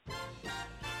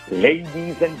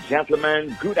Ladies and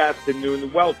gentlemen, good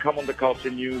afternoon. Welcome on the Culture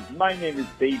News. My name is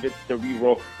David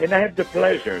Serero, and I have the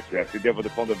pleasure to have today over the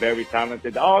phone a very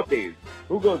talented artist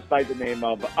who goes by the name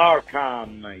of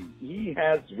Rkham. He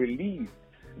has released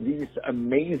this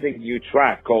amazing new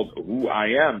track called Who I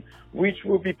Am, which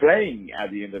we'll be playing at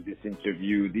the end of this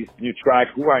interview. This new track,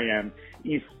 Who I Am,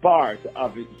 is part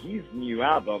of his new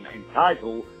album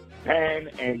entitled Pen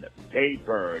and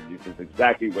Paper. This is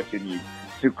exactly what you need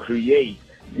to create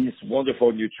this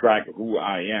wonderful new track, Who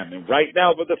I Am. And right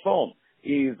now over the phone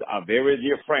is a very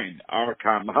dear friend,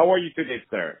 Rkham. How are you today,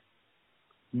 sir?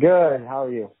 Good. How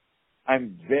are you?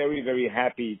 I'm very, very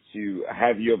happy to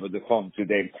have you over the phone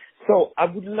today. So I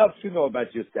would love to know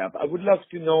about yourself. I would love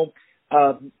to know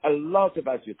a lot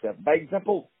about yourself. By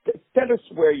example, tell us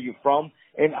where you're from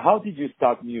and how did you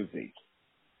start music?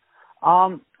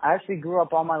 I actually grew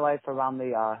up all my life around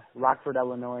the Rockford,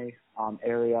 Illinois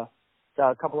area. It's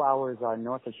a couple hours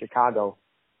north of Chicago,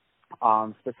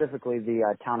 specifically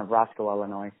the town of Roscoe,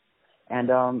 Illinois. And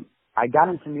I got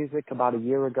into music about a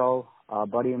year ago. A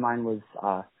buddy of mine was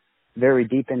very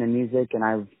deep into music, and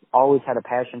I've always had a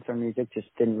passion for music, just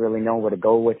didn't really know where to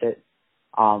go with it.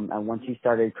 And once he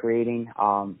started creating,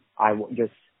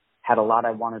 just had a lot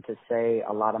I wanted to say,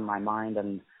 a lot on my mind,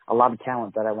 and a lot of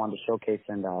talent that I wanted to showcase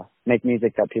and make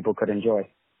music that people could enjoy.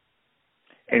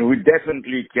 And we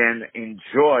definitely can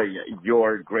enjoy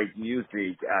your great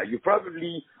music. You're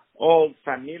probably all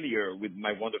familiar with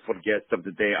my wonderful guest of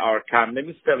the day, Rkham. Let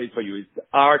me spell it for you. It's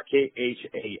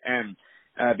Rkham,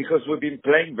 because we've been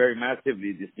playing very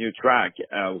massively this new track,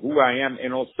 Who I Am,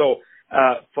 and also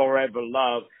Forever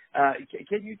Love.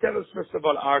 Can you tell us, first of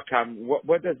all, Rkham,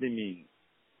 what does it mean?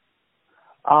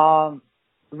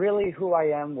 Really, Who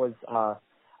I Am was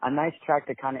a nice track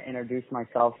to kind of introduce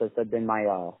myself, as had been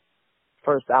my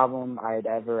first album I had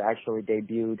ever actually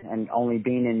debuted, and only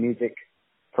being in music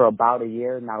for about a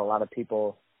year, not a lot of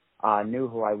people knew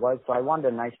who I was. So I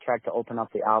wanted a nice track to open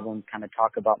up the album, kind of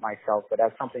talk about myself, but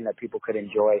as something that people could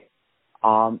enjoy.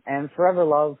 And Forever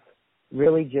Love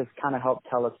really just kind of helped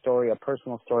tell a story, a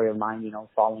personal story of mine,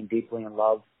 falling deeply in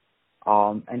love.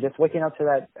 And just waking up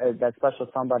to that special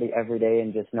somebody every day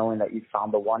and just knowing that you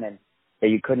found the one and that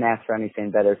you couldn't ask for anything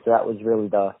better. So that was really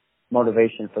the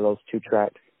motivation for those two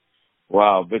tracks.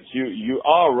 Wow, but you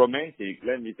are romantic,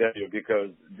 let me tell you, because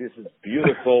this is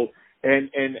beautiful, and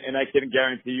I can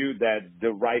guarantee you that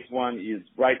the right one is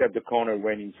right at the corner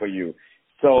waiting for you.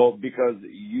 So, because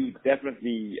you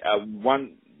definitely,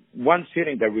 one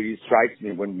feeling that really strikes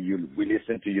me when we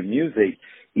listen to your music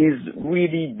is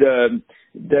really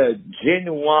the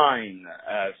genuine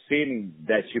feeling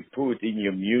that you put in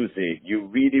your music. You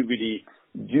really, really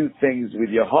do things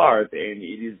with your heart, and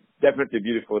it is definitely a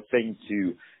beautiful thing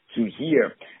to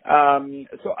hear.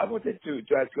 So I wanted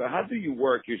to ask you, how do you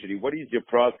work usually? What is your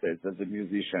process as a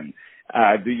musician?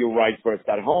 Do you write first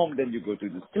at home, then you go to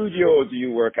the studio, or do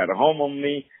you work at home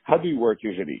only? How do you work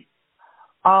usually?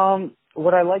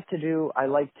 What I like to do, I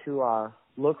like to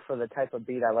look for the type of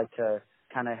beat. I like to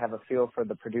kind of have a feel for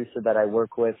the producer that I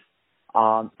work with.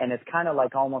 And it's kind of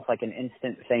like almost like an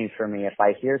instant thing for me. If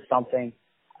I hear something,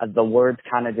 the words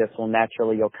kind of just will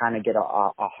naturally, you'll kind of get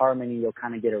a harmony, you'll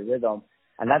kind of get a rhythm.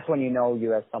 And that's when you know you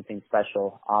have something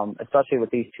special, especially with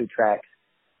these two tracks.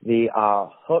 The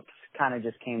hooks kind of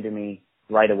just came to me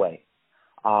right away.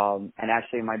 And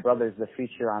actually, my brother's the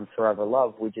feature on Forever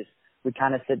Love. We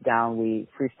kind of sit down, we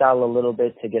freestyle a little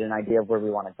bit to get an idea of where we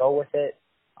want to go with it,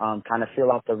 kind of feel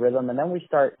out the rhythm, and then we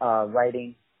start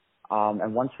writing.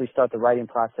 And once we start the writing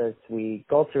process, we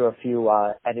go through a few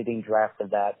editing drafts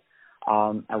of that.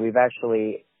 And we've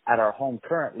actually, at our home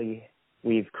currently,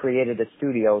 we've created a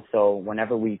studio, so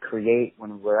whenever we create,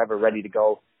 when we're ever ready to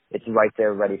go, it's right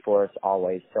there ready for us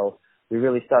always. So we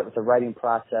really start with the writing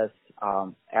process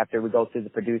after we go through the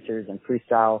producers and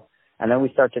freestyle, and then we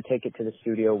start to take it to the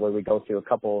studio where we go through a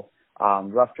couple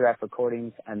rough draft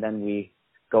recordings, and then we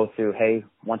go through, hey,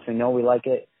 once we know we like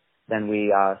it, then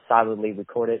we solidly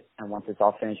record it, and once it's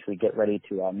all finished, we get ready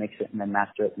to mix it and then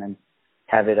master it and then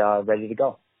have it ready to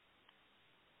go.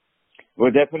 Well,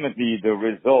 definitely the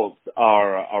results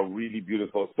are really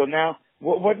beautiful. So now,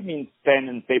 what means pen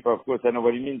and paper? Of course, I know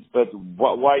what it means, but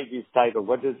why this title?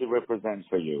 What does it represent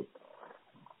for you?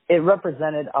 It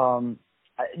represented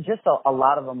just a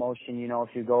lot of emotion.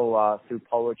 If you go through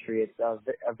poetry, it's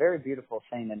a very beautiful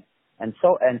thing, and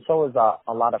so is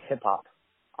a lot of hip hop.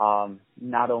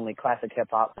 Not only classic hip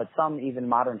hop, but some even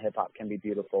modern hip hop can be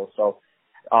beautiful. So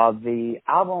the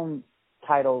album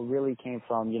title really came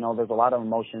from, there's a lot of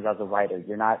emotions as a writer.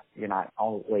 You're not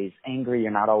always angry.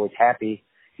 You're not always happy.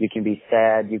 You can be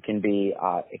sad. You can be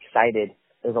excited.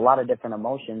 There's a lot of different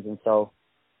emotions. And so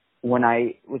when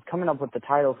I was coming up with the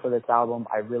title for this album,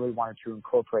 I really wanted to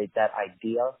incorporate that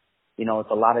idea. You know,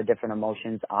 it's a lot of different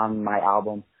emotions on my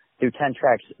album. Through 10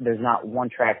 tracks, there's not one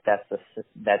track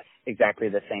that's exactly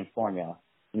the same formula.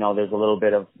 You know, there's a little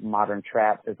bit of modern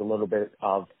trap, there's a little bit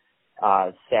of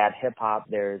sad hip hop,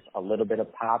 there's a little bit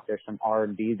of pop, there's some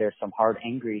R&B, there's some hard,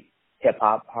 angry hip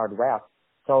hop, hard rap.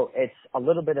 So it's a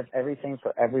little bit of everything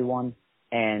for everyone.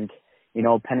 And, you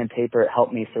know, pen and paper, it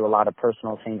helped me through a lot of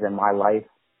personal things in my life.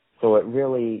 So it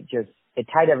really it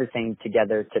tied everything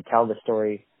together to tell the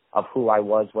story of who I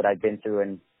was, what I've been through,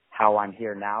 and how I'm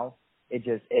here now.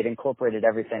 It incorporated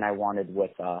everything I wanted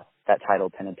with that title,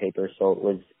 Pen and Paper. So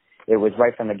it was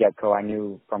right from the get-go. I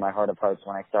knew from my heart of hearts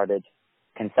when I started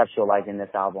conceptualizing this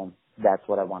album, that's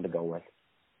what I wanted to go with.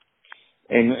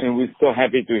 And we're so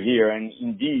happy to hear. And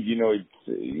indeed, you know,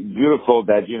 it's beautiful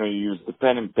that, you know, you use the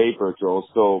pen and paper to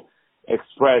also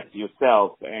express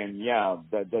yourself. And yeah,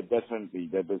 that definitely,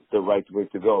 that's the right way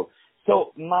to go.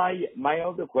 So my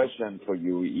other question for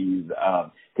you is,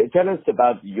 tell us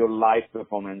about your live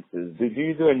performances. Did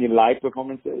you do any live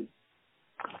performances?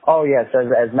 Oh yes,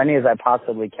 as many as I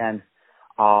possibly can.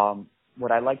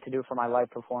 What I like to do for my live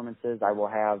performances, I will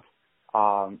have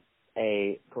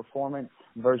a performance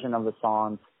version of the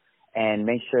songs and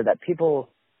make sure that people,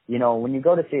 you know, when you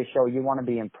go to see a show, you want to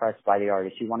be impressed by the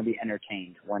artist. You want to be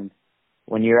entertained.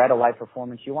 When you're at a live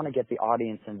performance, you want to get the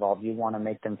audience involved. You want to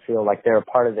make them feel like they're a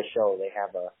part of the show. They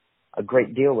have a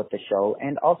great deal with the show,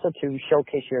 and also to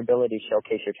showcase your ability,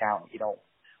 showcase your talent. You don't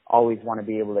always want to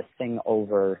be able to sing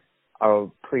over a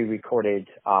pre-recorded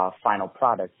final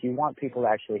product. You want people to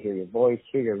actually hear your voice,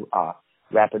 hear your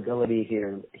rap ability,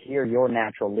 hear your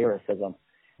natural lyricism.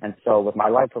 And so with my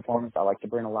live performance, I like to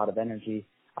bring a lot of energy.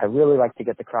 I really like to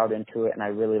get the crowd into it, and I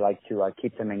really like to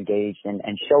keep them engaged and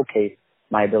showcase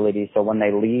my ability. So when they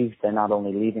leave, they're not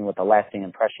only leaving with a lasting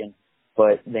impression,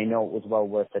 but they know it was well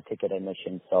worth the ticket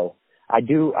admission. So I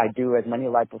do as many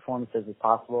live performances as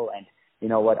possible. And you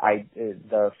know what,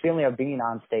 the feeling of being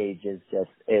on stage is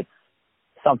it's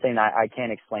something I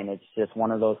can't explain. It's just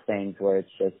one of those things where it's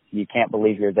just, you can't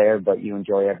believe you're there, but you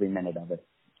enjoy every minute of it.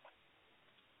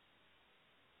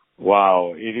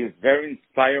 Wow, it is very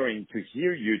inspiring to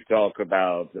hear you talk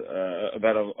about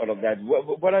all of that.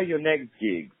 What are your next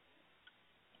gigs?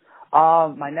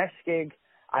 My next gig,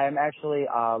 I am actually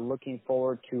looking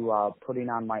forward to putting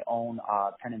on my own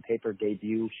pen and paper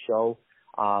debut show.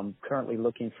 Currently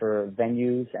looking for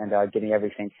venues and getting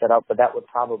everything set up, but that would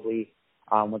probably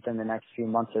within the next few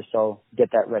months or so get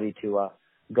that ready to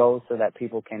go so that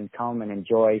people can come and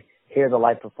hear the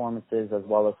live performances as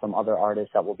well as some other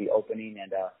artists that will be opening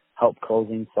and help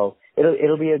closing. So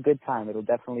it'll be a good time. It'll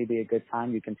definitely be a good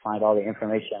time. You can find all the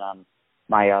information on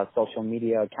my social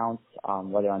media accounts,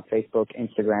 whether on Facebook,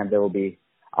 Instagram. There will be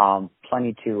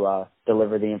plenty to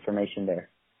deliver the information there.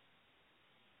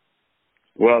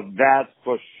 Well, that's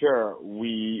for sure.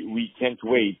 We can't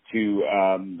wait to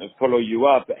follow you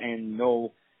up and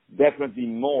know definitely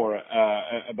more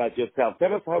about yourself.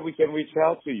 Tell us how we can reach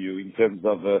out to you in terms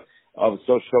of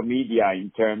social media,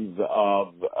 in terms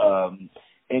of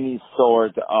any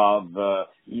sort of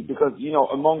because you know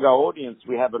among our audience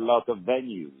we have a lot of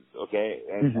venues, okay,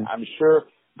 and I'm sure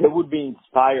they would be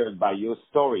inspired by your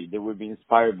story. They would be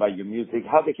inspired by your music.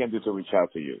 How they can do to reach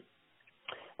out to you?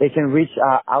 They can reach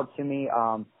out to me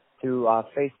through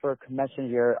Facebook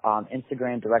Messenger,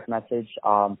 Instagram direct message.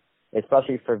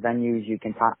 Especially for venues, you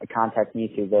can contact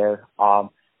me through there.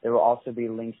 There will also be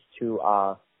links to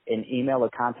an email, a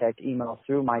contact email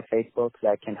through my Facebook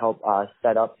that can help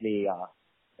set up the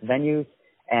venues.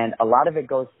 And a lot of it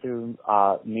goes through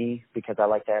me because I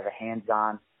like to have a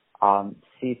hands-on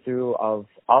see-through of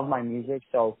my music.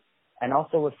 So, and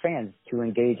also with fans to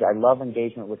engage. I love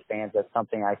engagement with fans. That's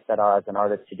something I set out as an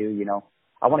artist to do. You know,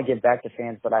 I want to give back to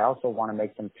fans, but I also want to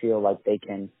make them feel like they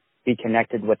can be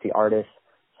connected with the artist.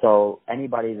 So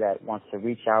anybody that wants to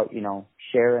reach out, you know,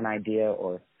 share an idea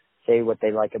or say what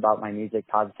they like about my music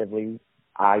positively,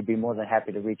 I'd be more than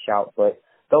happy to reach out. But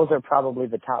those are probably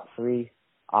the top three.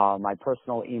 My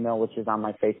personal email, which is on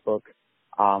my Facebook,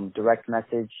 direct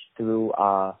message through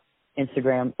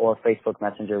Instagram or Facebook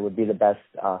Messenger would be the best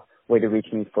way to reach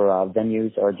me for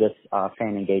venues or just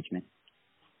fan engagement.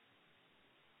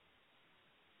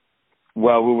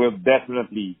 Well, we will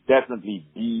definitely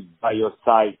be by your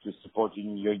side to support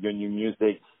your new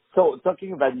music. So,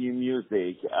 talking about new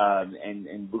music,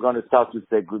 and we're going to start to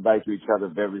say goodbye to each other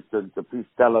very soon. So, please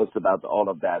tell us about all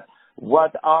of that.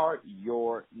 What are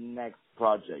your next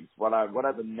projects? What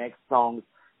are the next songs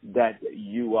that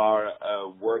you are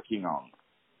working on?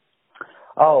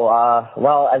 Oh,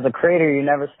 well, as a creator, you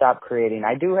never stop creating.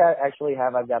 I do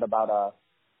I've got about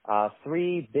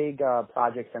three big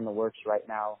projects in the works right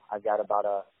now. I've got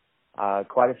about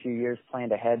quite a few years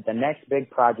planned ahead. The next big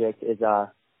project is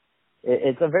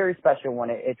it's a very special one.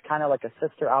 It's kind of like a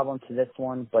sister album to this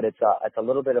one, but it's a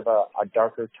little bit of a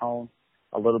darker tone,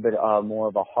 a little bit more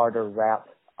of a harder rap.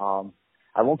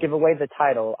 I won't give away the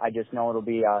title. I just know it'll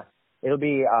be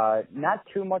not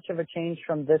too much of a change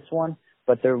from this one,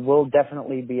 but there will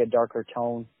definitely be a darker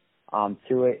tone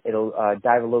to it. It'll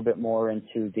dive a little bit more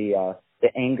into the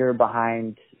anger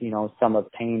behind, some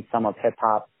of pain, some of hip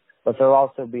hop. But there'll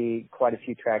also be quite a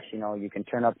few tracks, you can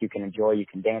turn up, you can enjoy, you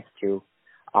can dance to.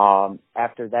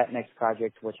 After that next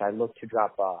project, which I look to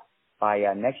drop by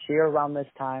next year around this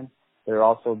time, there'll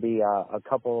also be a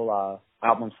couple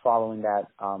albums following that,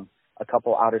 a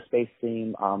couple outer space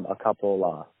theme, a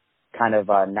couple kind of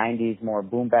 90s more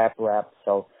boom bap rap.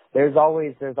 So there's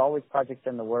always projects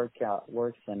in the works,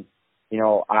 and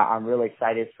I'm really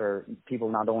excited for people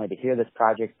not only to hear this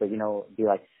project, but be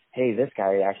like, hey, this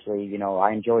guy actually,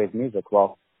 I enjoy his music.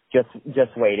 Well, just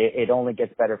wait, it only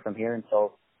gets better from here. And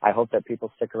so I hope that people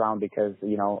stick around because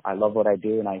I love what I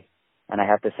do, and I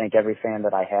have to thank every fan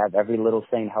that I have. Every little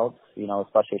thing helps,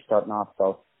 especially starting off.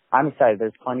 So I'm excited.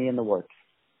 There's plenty in the works.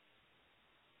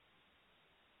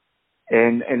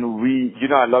 And we,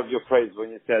 I love your phrase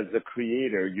when you said the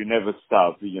creator, you never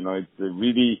stop. It's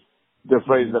really the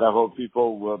phrase that I hope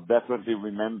people will definitely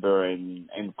remember and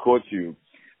quote you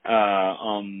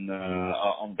on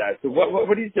that. So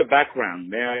what is your background?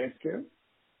 May I ask you?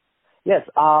 Yes.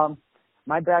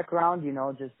 My background,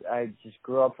 I just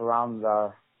grew up around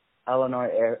the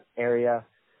Illinois area.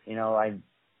 I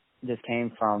just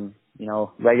came from,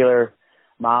 regular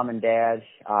mom and dad.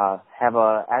 Have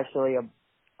actually a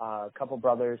couple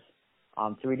brothers,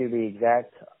 three to be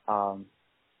exact. I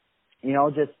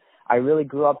really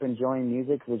grew up enjoying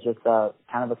music. Was just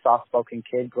kind of a soft-spoken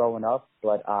kid growing up,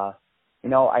 but I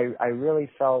really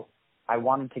felt I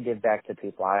wanted to give back to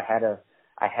people. I had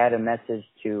a message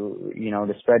to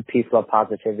to spread peace, love,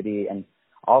 positivity, and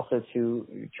also to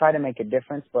try to make a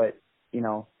difference, but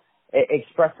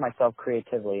express myself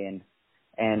creatively,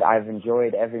 and I've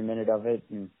enjoyed every minute of it.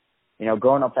 And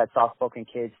growing up that soft-spoken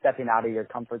kid, stepping out of your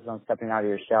comfort zone, stepping out of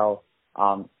your shell,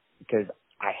 because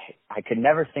I could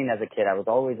never sing as a kid. I was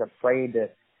always afraid to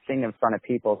sing in front of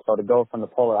people. So to go from the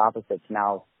polar opposites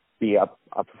now be a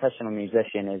professional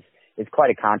musician is quite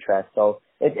a contrast. So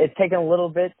it's taken a little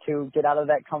bit to get out of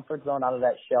that comfort zone, out of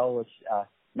that shell, which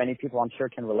many people I'm sure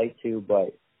can relate to.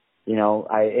 But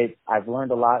I've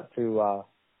learned a lot through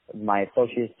my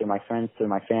associates, through my friends, through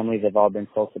my family. They've all been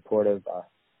so supportive.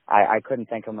 I couldn't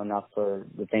thank them enough for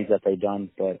the things that they've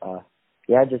done. But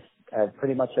just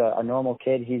pretty much a normal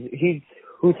kid. He's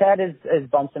who's had his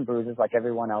bumps and bruises like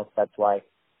everyone else. That's why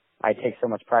I take so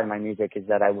much pride in my music, is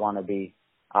that I want to be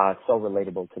so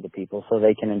relatable to the people so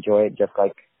they can enjoy it just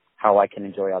like how I can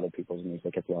enjoy other people's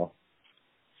music as well.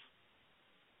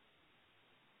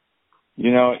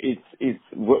 It's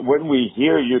when we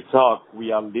hear you talk,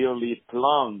 we are literally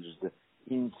plunged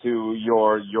into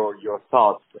your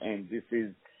thoughts, and this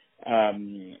is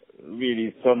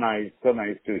really so nice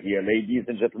to hear. Ladies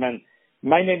and gentlemen,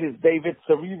 my name is David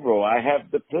Serero. I have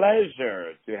the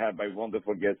pleasure to have my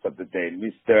wonderful guest of the day,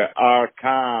 Mr.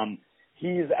 Rkham.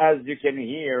 He's, as you can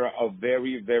hear, a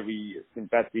very, very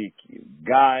sympathetic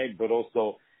guy, but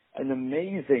also an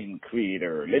amazing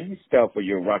creator. Let me spell for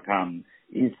you, Rkham.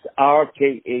 It's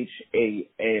Rkham.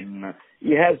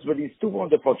 He has released two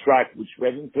wonderful tracks, which we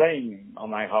have been playing on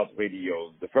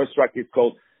iHeartRadio. The first track is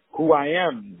called Who I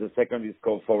Am. The second is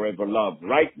called Forever Love.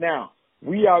 Right now,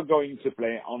 we are going to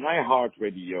play on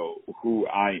iHeartRadio Who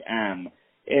I Am.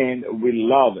 And we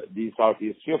love this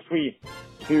artist. Feel free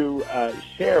to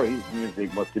share his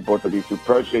music, most importantly to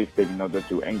purchase it in order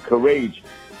to encourage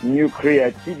new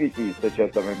creativity, such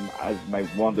as my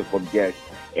wonderful guest.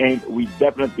 And we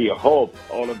definitely hope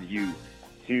all of you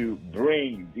to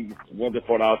bring these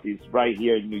wonderful artists right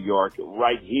here in New York,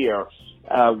 right here,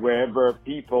 wherever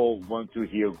people want to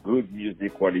hear good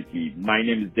music quality. My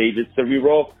name is David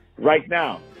Serero. Right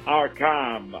now,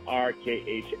 Rkham,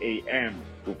 Rkham,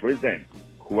 who presents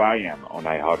Who I Am on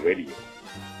iHeartRadio.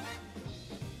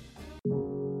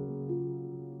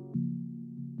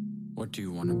 What do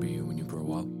you want to be when you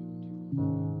grow up?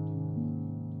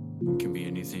 It can be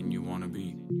anything you want to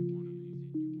be.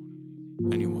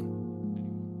 Anyone.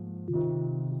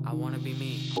 I want to be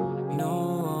me.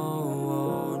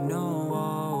 No, no,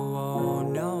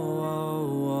 no,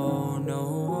 no, no,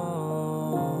 no.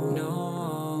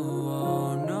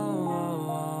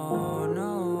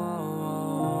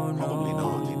 Probably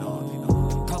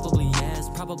no. Probably yes,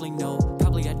 probably no.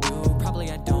 Probably I do,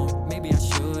 probably I don't. Maybe I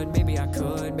should, maybe I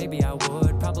could, maybe I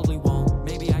would. Probably won't,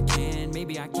 maybe I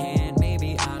can,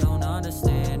 maybe I don't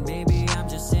understand. Maybe I'm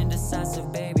just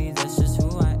indecisive, baby, that's just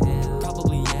who I am.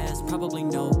 Probably yes, probably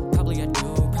no, probably I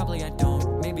do, probably I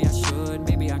don't. Maybe I should,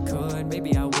 maybe I could,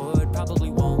 maybe I would, probably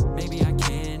won't. Maybe I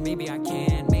can, maybe I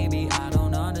can't, maybe I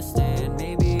don't understand.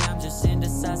 Maybe I'm just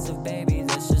indecisive, baby,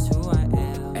 that's just who I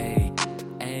am.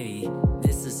 Ay,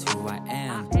 this is who I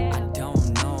am. I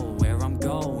don't know where I'm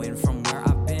going from where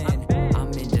I've been.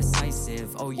 I'm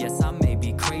indecisive, oh yes, I may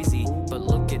be crazy, but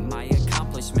look at my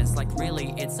accomplishments, like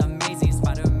really, it's amazing.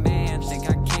 Spider-Man, think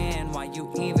I can, why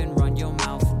you even run your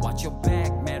mouth? Watch your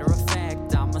back, matter of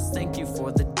fact, I must thank you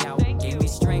for the doubt. Gave me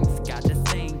strength, got to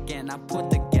think, and I put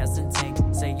the gas in tank.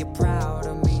 Say you're proud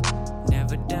of me,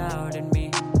 never doubted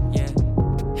me, yeah.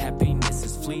 Happiness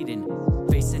is fleeting,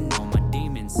 facing all my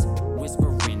demons,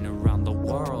 whispering around the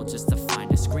world just to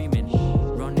find a screaming.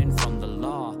 Running from the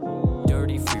law,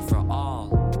 dirty free for all.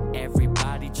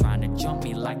 Everybody trying to jump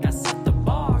me like I set the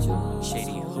bar.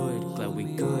 Shady hood, glad we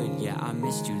good, yeah, I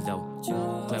missed you though.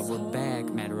 Glad we're back,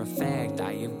 matter of fact,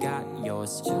 I have got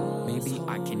yours. Maybe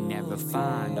I can never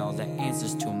find all the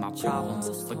answers to my problems,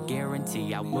 but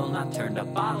guarantee I will not turn to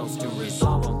bottles to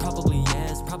resolve them. Probably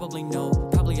yes, probably no,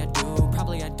 probably I do,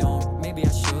 probably I don't. Maybe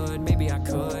I should, maybe I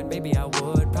could, maybe I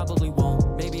would, probably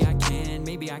won't. Maybe I can,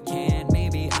 maybe I can't,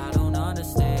 maybe I don't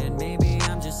understand. Maybe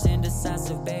I'm just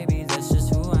indecisive, baby, that's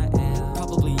just who I am.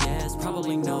 Probably yes,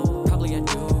 probably no, probably I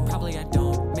do, probably I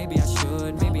don't. Maybe I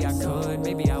should, maybe I could,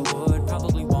 maybe I would,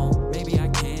 probably won't. Maybe I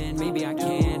can, maybe I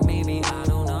can't, maybe I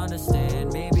don't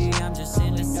understand. Maybe I'm just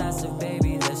indecisive,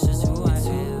 baby, that's just who I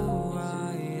am.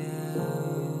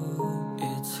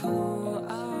 It's who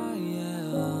I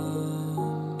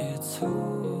am. It's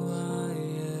who I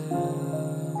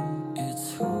am.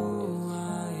 It's who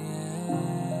I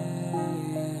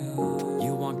am.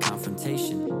 You want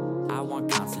confrontation, I want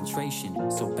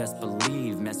concentration, so best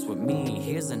believe, mess with me,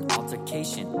 here's an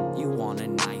altercation. You want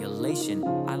annihilation,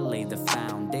 I lay the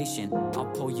foundation. I'll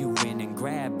pull you in and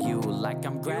grab you like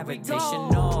I'm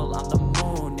gravitational. I'm the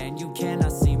moon and you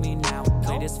cannot see me now.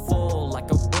 Plate is full like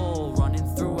a bull, running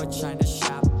through a china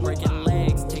shop. Breaking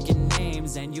legs, taking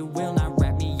names, and you will not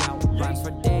rat me out. Rhymes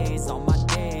for days, on my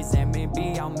days, and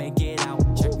maybe I'll make it out.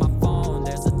 Check my phone,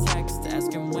 there's a text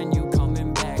asking when you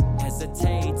coming back.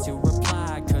 Hesitate to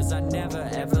reply, cause I never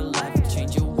ever left.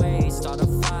 Change your ways, start a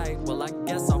fight, well I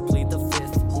guess I'll plead the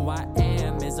fifth. Who I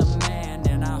am is a man,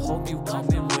 and I hope you come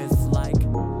in with like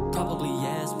probably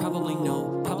yes, probably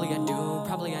no, probably I do,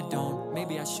 probably I don't.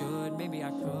 Maybe I should, maybe I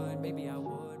could, maybe I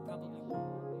would.